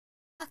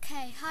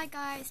Okay, hi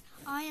guys,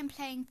 I am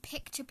playing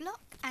Picture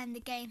Block and the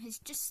game has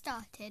just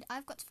started.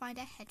 I've got to find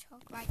a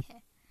hedgehog right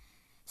here.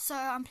 So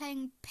I'm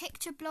playing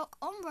Picture Block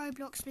on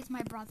Roblox with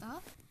my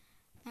brother.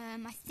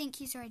 I think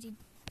he's already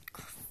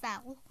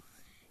fell,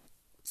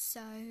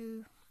 so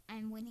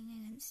I'm winning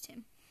against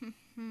him.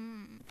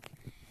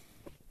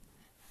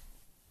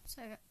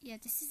 So yeah,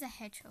 this is a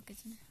hedgehog,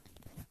 isn't it?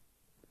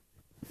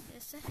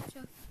 It's a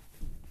hedgehog.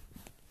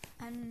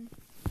 And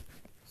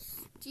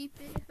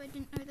stupid if I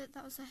didn't know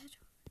that was a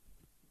hedgehog.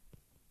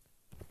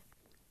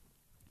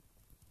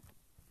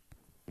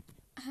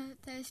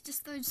 There's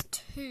just those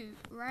two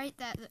right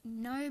there that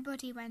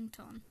nobody went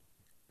on.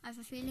 I have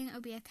a feeling it'll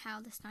be a cow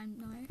this time.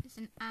 No, it's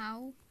an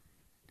owl.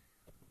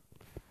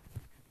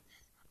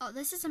 Oh,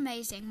 this is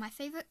amazing. My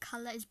favourite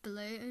colour is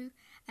blue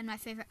and my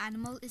favourite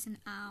animal is an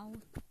owl.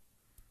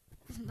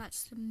 Isn't that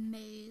just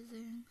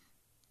amazing?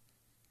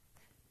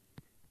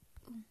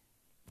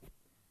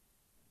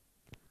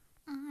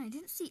 Oh, I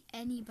didn't see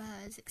any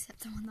birds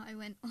except the one that I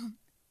went on.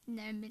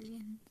 There are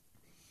millions.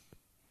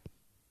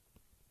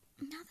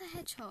 Another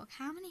hedgehog.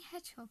 How many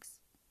hedgehogs?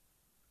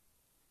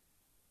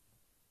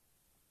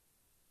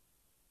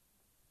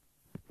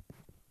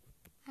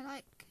 I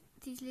like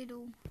these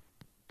little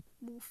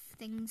wolf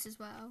things as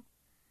well.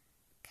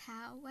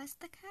 Cow. Where's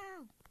the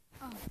cow?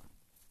 Oh.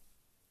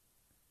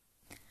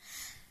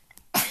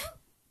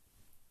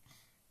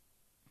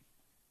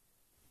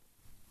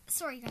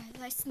 Sorry guys,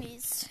 I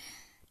sneezed.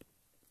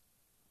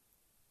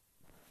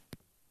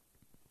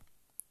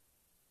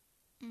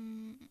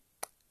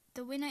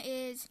 The winner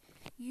is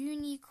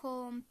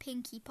Unicorn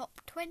Pinky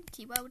Pop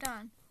 20. Well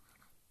done.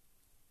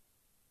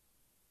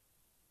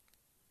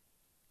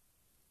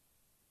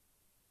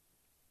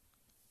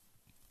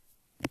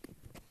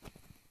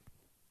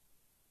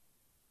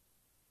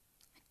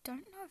 I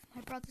don't know if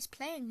my brother's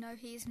playing. No,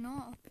 he's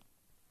not.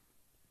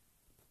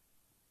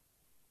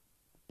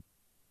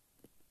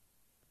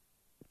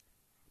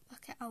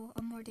 Okay, oh,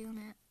 I'm already on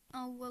it.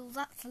 Oh, well,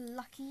 that's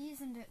lucky,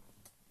 isn't it?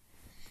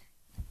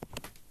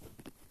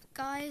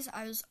 Guys,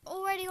 I was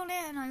already on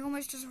it and I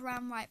almost just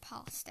ran right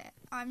past it.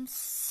 I'm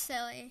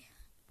silly.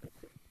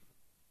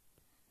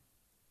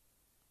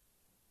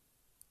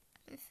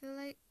 I feel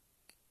like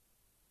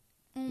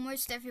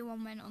almost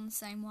everyone went on the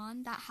same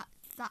one. That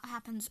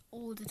happens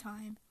all the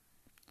time.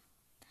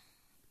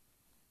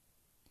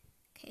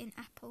 Okay, an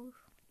apple.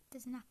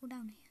 There's an apple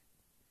down here.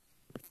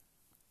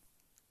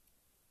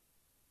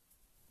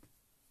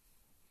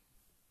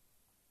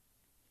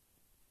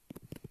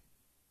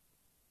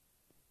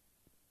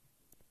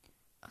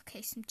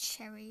 Okay, some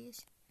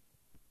cherries.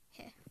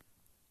 Here.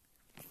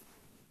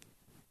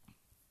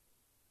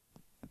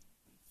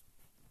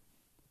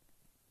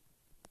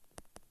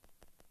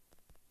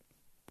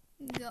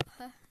 Got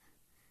her.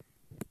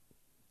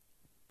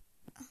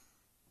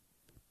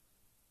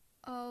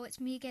 Oh, it's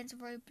me against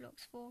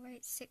ROBLOX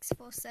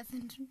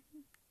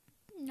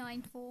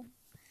 4864794.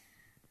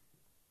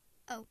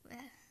 Oh,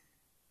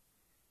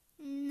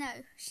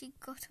 no, she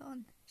got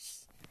on.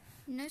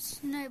 No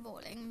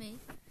snowballing me.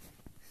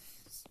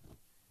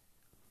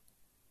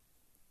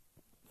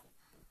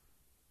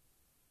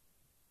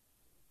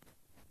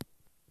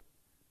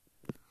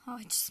 Oh,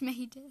 I just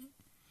made it.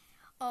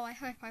 Oh, I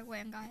hope I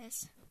win,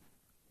 guys.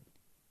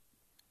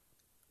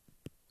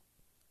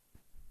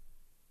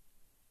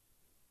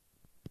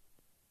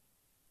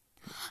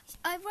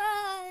 I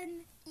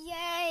won!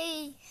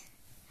 Yay!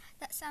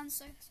 That sounds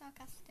so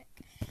sarcastic.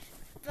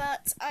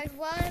 But I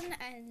won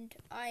and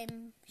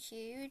I'm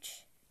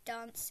huge.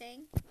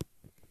 Dancing.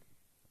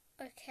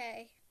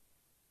 Okay.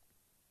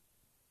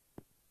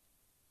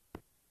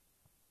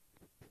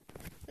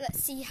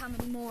 Let's see how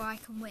many more I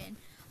can win.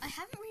 I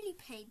haven't really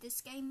played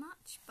this game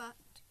much, but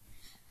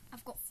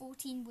I've got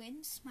 14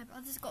 wins. My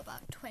brother's got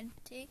about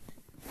 20.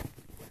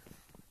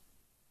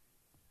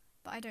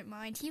 But I don't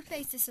mind. He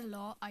plays this a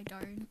lot. I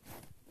don't.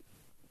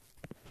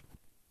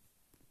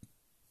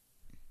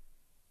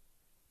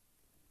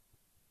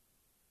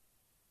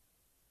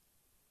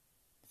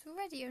 It's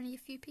already only a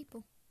few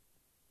people.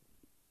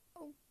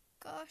 Oh,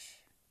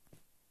 gosh.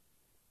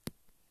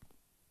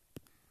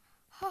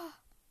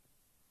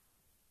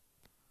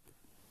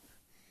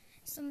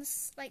 It's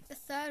almost like the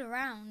third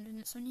round and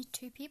it's only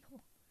 2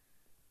 people.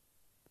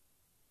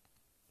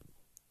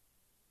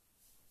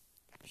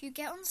 If you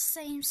get on the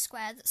same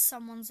square that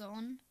someone's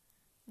on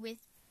with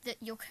that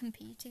you're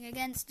competing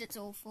against, it's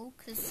awful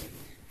because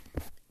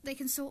they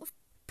can sort of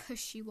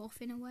push you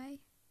off in a way.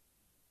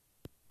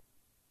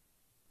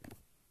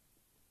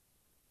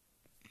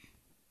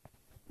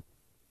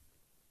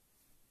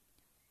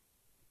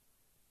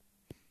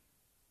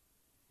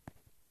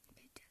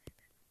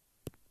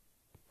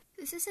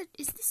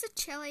 Is this a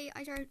chili?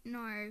 I don't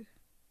know.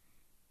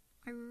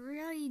 I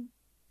really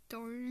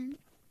don't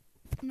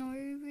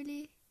know,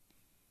 really.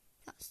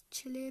 That's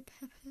chili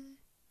pepper.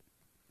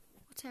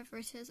 Whatever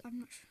it is, I'm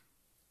not sure.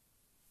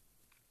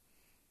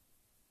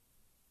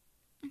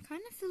 I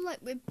kind of feel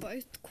like we're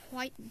both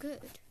quite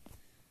good.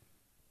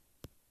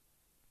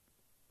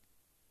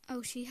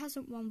 Oh, she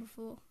hasn't won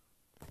before.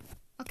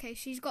 Okay,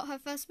 she's got her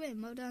first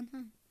win. Well done,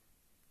 huh?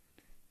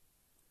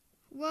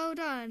 Well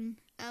done,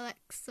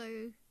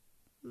 Alexola31.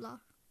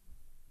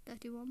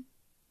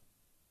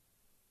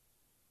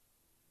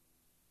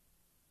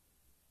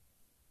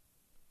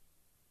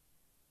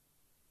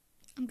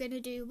 I'm going to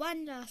do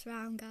one last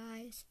round,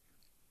 guys.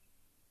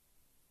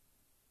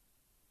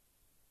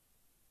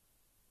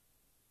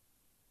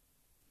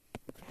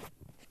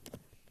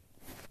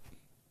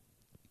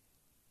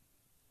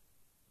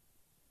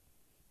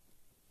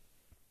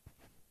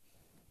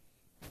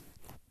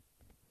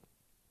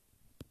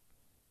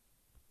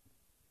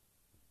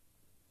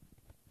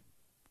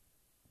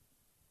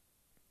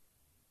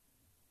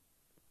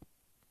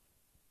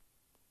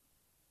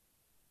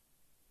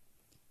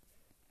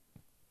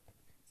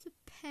 It's a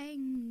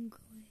penguin.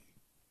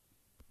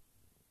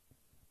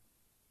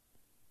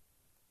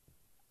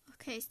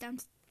 Okay, it's down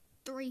to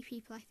 3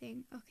 people, I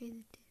think. Okay,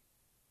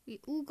 we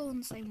all go on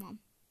the same one.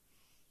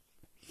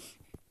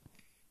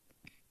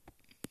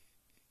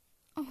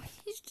 Oh,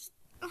 he's just...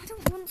 I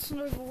don't want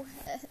snowball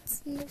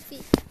heads. No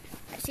feet.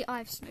 Actually,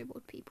 I've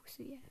snowballed people,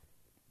 so yeah.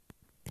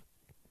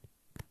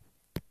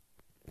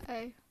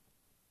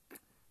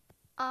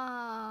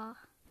 Oh.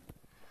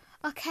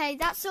 Okay,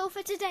 that's all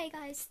for today,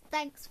 guys.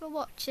 Thanks for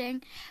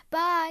watching.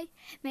 Bye.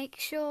 Make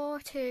sure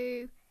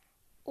to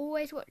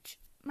always watch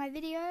my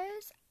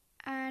videos,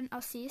 and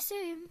I'll see you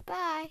soon.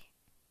 Bye.